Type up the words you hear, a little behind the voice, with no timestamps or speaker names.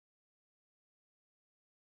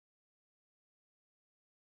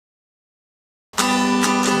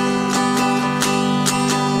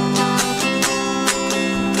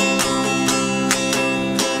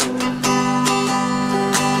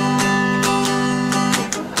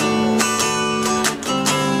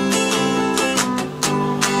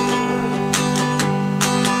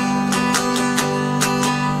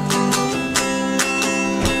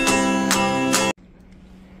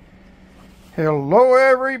Hello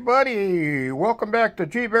everybody, welcome back to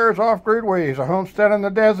G Bear's Off-Grid Ways, a homestead in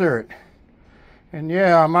the desert. And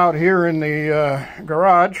yeah, I'm out here in the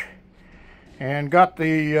garage and got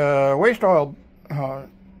the waste oil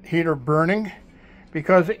heater burning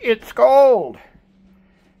because it's cold.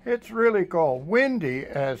 It's really cold, windy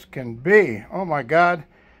as can be. Oh my God,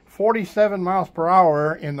 47 miles per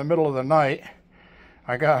hour in the middle of the night.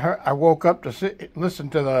 I woke up to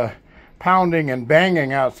listen to the pounding and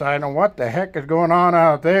banging outside, and what the heck is going on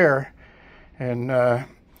out there? And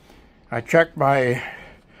I checked my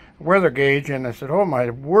weather gauge and I said, oh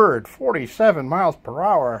my word, 47 miles per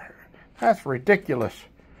hour. That's ridiculous.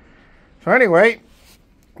 So anyway,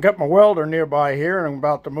 got my welder nearby here, and I'm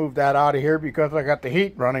about to move that out of here because I got the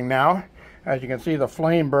heat running now. As you can see, the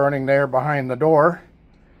flame burning there behind the door.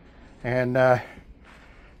 And yeah,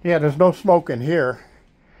 there's no smoke in here.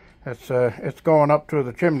 It's going up to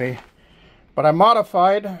the chimney. But I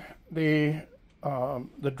modified the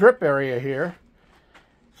drip area here.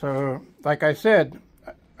 So, like I said,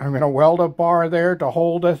 I'm going to weld a bar there to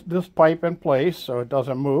hold this pipe in place so it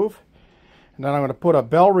doesn't move. And then I'm going to put a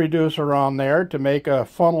bell reducer on there to make a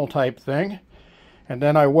funnel type thing. And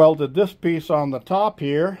then I welded this piece on the top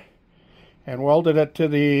here and welded it to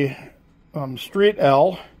the street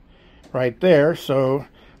L right there, so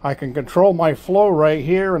I can control my flow right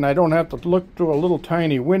here, and I don't have to look through a little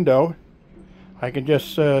tiny window. I can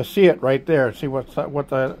just see it right there, see what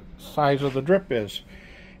the size of the drip is.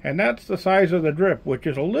 And that's the size of the drip, which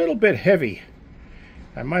is a little bit heavy.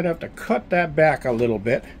 I might have to cut that back a little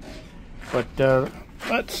bit. But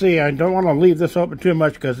let's see, I don't want to leave this open too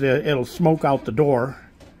much because it'll smoke out the door.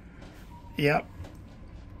 Yep.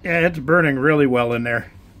 Yeah, it's burning really well in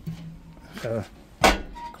there. So,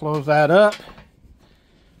 close that up.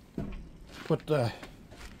 Put the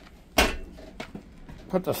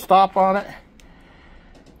stop on it.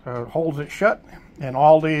 So it holds it shut, and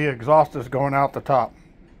all the exhaust is going out the top.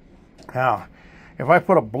 Now, if I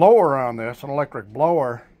put a blower on this, an electric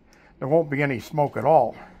blower, there won't be any smoke at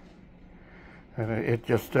all. And it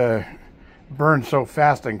just burns so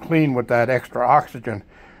fast and clean with that extra oxygen.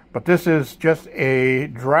 But this is just a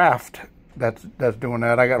draft that's doing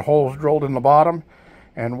that. I got holes drilled in the bottom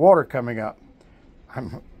and water coming up.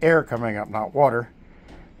 Air coming up, not water.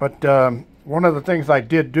 But one of the things I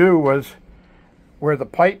did do was where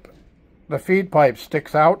the feed pipe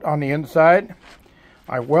sticks out on the inside,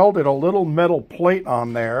 I welded a little metal plate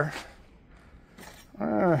on there,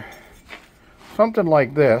 something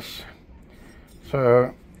like this.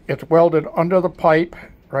 So it's welded under the pipe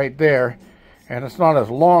right there, and it's not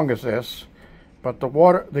as long as this, but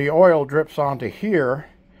the oil drips onto here,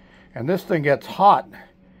 and this thing gets hot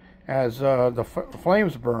as the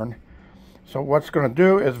flames burn. So what's going to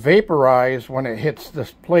do is vaporize when it hits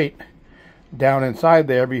this plate down inside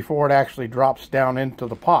there before it actually drops down into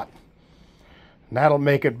the pot. And that'll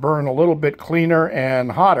make it burn a little bit cleaner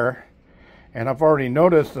and hotter. And I've already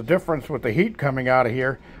noticed the difference with the heat coming out of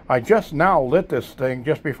here. I just now lit this thing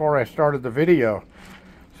just before I started the video,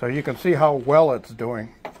 so you can see how well it's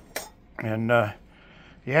doing. And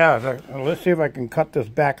yeah, let's see if I can cut this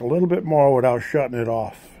back a little bit more without shutting it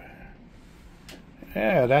off.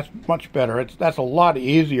 Yeah, that's much better. That's a lot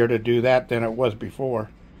easier to do that than it was before.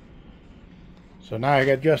 So now I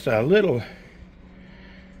got just a little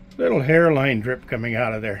hairline drip coming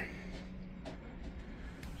out of there.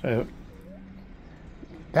 So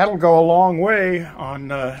that'll go a long way on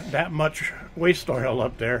that much waste oil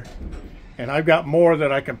up there. And I've got more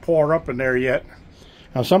that I can pour up in there yet.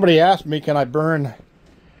 Now somebody asked me, can I burn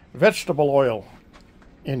vegetable oil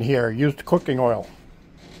in here, used cooking oil?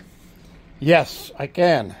 Yes, I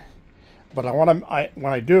can. But when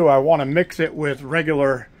I do, I want to mix it with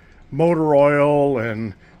regular motor oil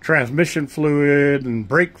and transmission fluid and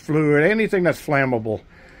brake fluid, anything that's flammable.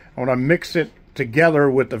 I want to mix it together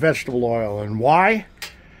with the vegetable oil. And why?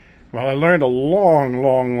 Well, I learned a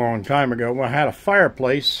long time ago when I had a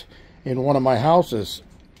fireplace in one of my houses,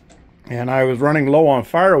 and I was running low on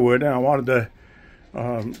firewood, and I wanted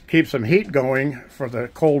to keep some heat going for the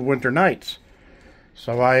cold winter nights.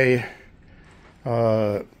 So I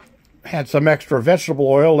had some extra vegetable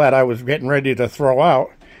oil that I was getting ready to throw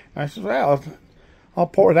out. I said, well, I'll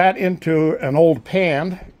pour that into an old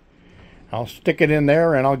pan. I'll stick it in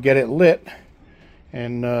there and I'll get it lit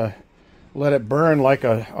and let it burn like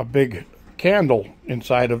a big candle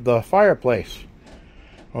inside of the fireplace.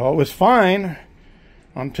 Well, it was fine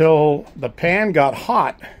until the pan got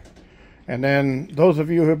hot. And then those of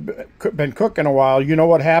you who've been cooking a while, you know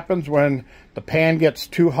what happens when the pan gets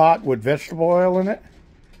too hot with vegetable oil in it?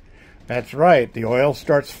 That's right, the oil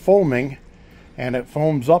starts foaming, and it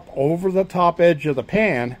foams up over the top edge of the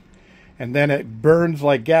pan, and then it burns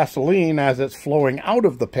like gasoline as it's flowing out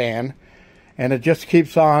of the pan, and it just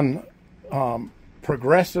keeps on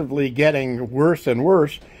progressively getting worse and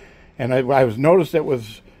worse. And I was noticed it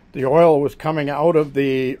was the oil was coming out of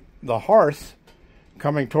the hearth,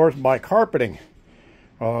 coming towards my carpeting.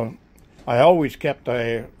 I always kept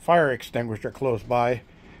a fire extinguisher close by,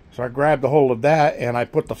 so I grabbed a hold of that and I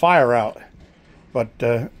put the fire out, but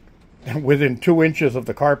within 2 inches of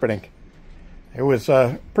the carpeting. It was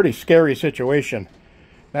a pretty scary situation.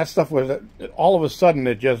 That stuff was, all of a sudden,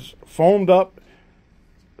 it just foamed up,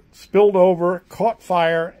 spilled over, caught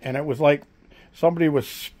fire, and it was like somebody was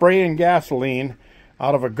spraying gasoline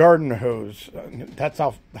out of a garden hose. That's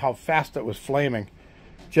how fast it was flaming.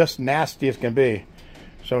 Just nasty as can be.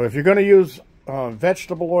 So if you're going to use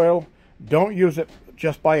vegetable oil, don't use it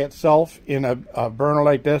just by itself in a burner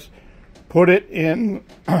like this. Put it in,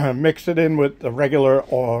 mix it in with the regular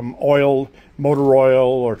oil, motor oil,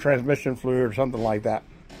 or transmission fluid, or something like that.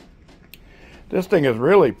 This thing is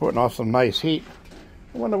really putting off some nice heat.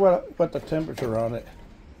 I wonder what the temperature on it.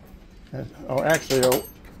 Oh, actually,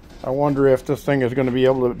 I wonder if this thing is going to be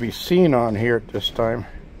able to be seen on here at this time.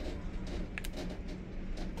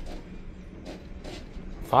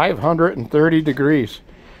 530 degrees,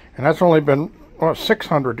 and that's only been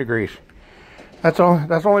 600 degrees. That's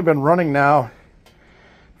only been running now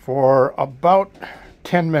for about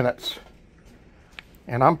 10 minutes,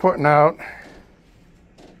 and I'm putting out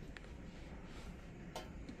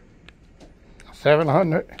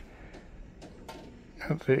 700.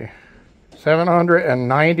 Let's see,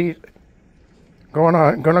 790.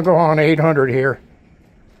 Gonna go on 800 here.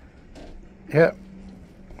 Yep.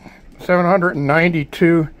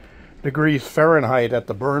 792 degrees Fahrenheit at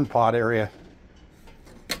the burn pot area.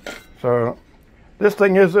 So this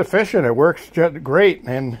thing is efficient. It works just great,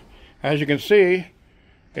 and as you can see,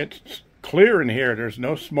 it's clear in here. There's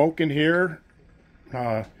no smoke in here,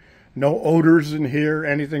 no odors in here,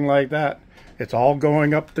 anything like that. It's all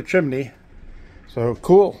going up the chimney. So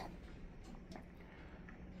cool.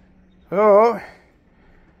 So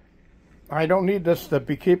I don't need this to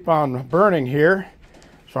keep on burning here.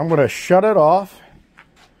 So I'm going to shut it off.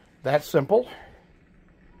 That's simple.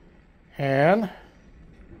 And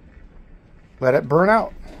let it burn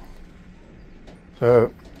out.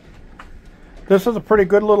 So this is a pretty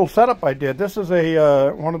good little setup I did. This is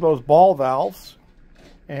a one of those ball valves,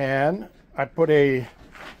 and I put a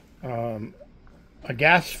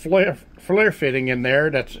gas flare fitting in there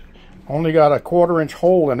that's only got a 1/4-inch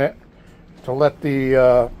hole in it to let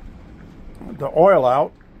the oil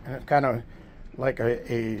out, and it's kind of like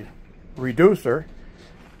a reducer.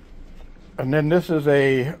 And then this is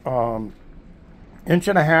a 1.5 inch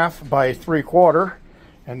by 3/4,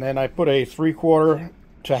 and then I put a 3/4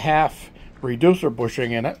 to half reducer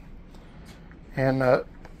bushing in it. And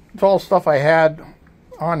it's all stuff I had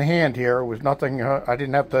on hand here. It was nothing, I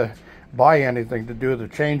didn't have to buy anything to do the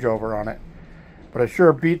changeover on it. But it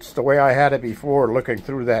sure beats the way I had it before, looking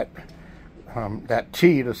through that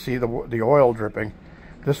T to see the oil dripping.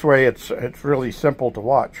 This way it's really simple to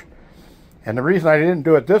watch. And the reason I didn't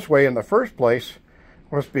do it this way in the first place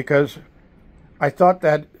was because I thought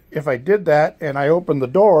that if I did that and I opened the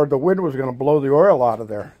door, the wind was going to blow the oil out of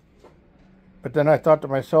there. But then I thought to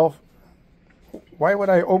myself, why would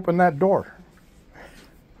I open that door?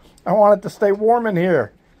 I want it to stay warm in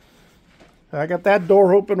here. I got that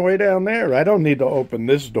door open way down there. I don't need to open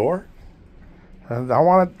this door. And I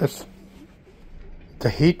want it to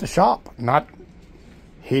heat the shop, not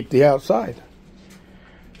heat the outside.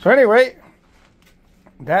 So anyway,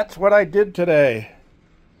 that's what I did today.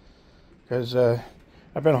 Because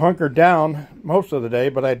I've been hunkered down most of the day,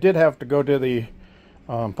 but I did have to go to the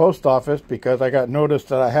post office because I got noticed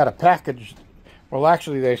that I had a package. Well,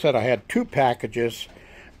 actually, they said I had 2 packages,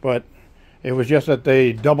 but it was just that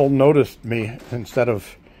they double noticed me instead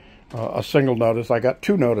of a single notice. I got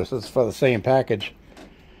 2 notices for the same package.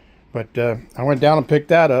 But I went down and picked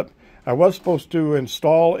that up. I was supposed to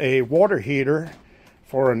install a water heater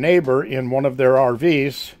for a neighbor in one of their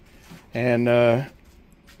RVs, and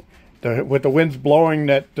with the winds blowing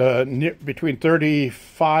that between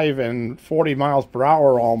 35 and 40 miles per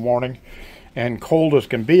hour all morning, and cold as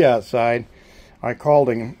can be outside, I called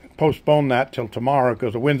and postponed that till tomorrow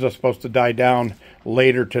because the winds are supposed to die down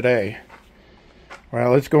later today.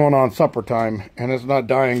 Well, it's going on supper time, and it's not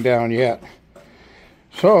dying down yet.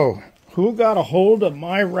 So, who got a hold of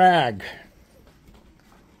my rag?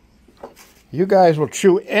 You guys will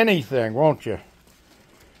chew anything, won't you?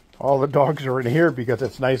 All the dogs are in here because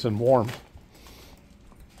it's nice and warm.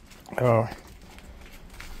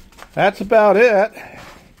 That's about it.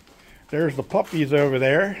 There's the puppies over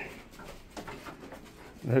there.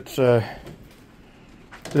 It's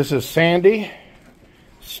this is Sandy,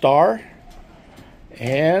 Star,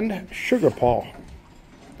 and Sugar Paw.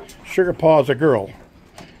 Sugar Paw is a girl.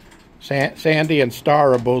 Sandy and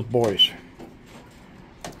Star are both boys.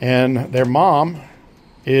 And their mom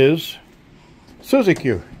is Suzy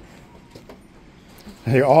Q.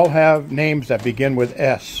 They all have names that begin with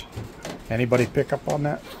S. Anybody pick up on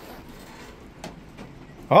that?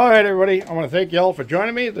 All right, everybody. I want to thank you all for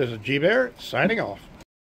joining me. This is G Bear signing off.